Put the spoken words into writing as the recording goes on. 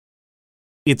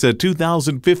It's a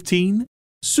 2015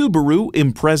 Subaru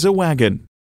Impreza wagon.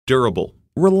 Durable,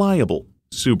 reliable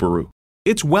Subaru.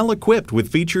 It's well equipped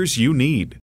with features you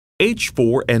need.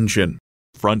 H4 engine,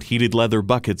 front heated leather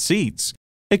bucket seats,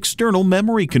 external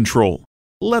memory control,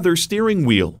 leather steering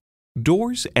wheel,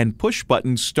 doors and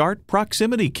push-button start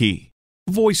proximity key,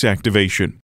 voice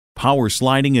activation, power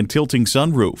sliding and tilting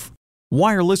sunroof,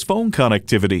 wireless phone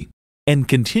connectivity, and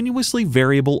continuously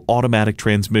variable automatic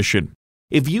transmission.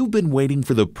 If you've been waiting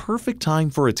for the perfect time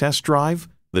for a test drive,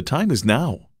 the time is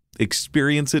now.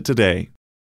 Experience it today.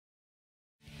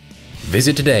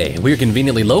 Visit today. We're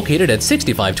conveniently located at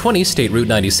 6520 State Route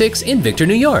 96 in Victor,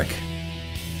 New York.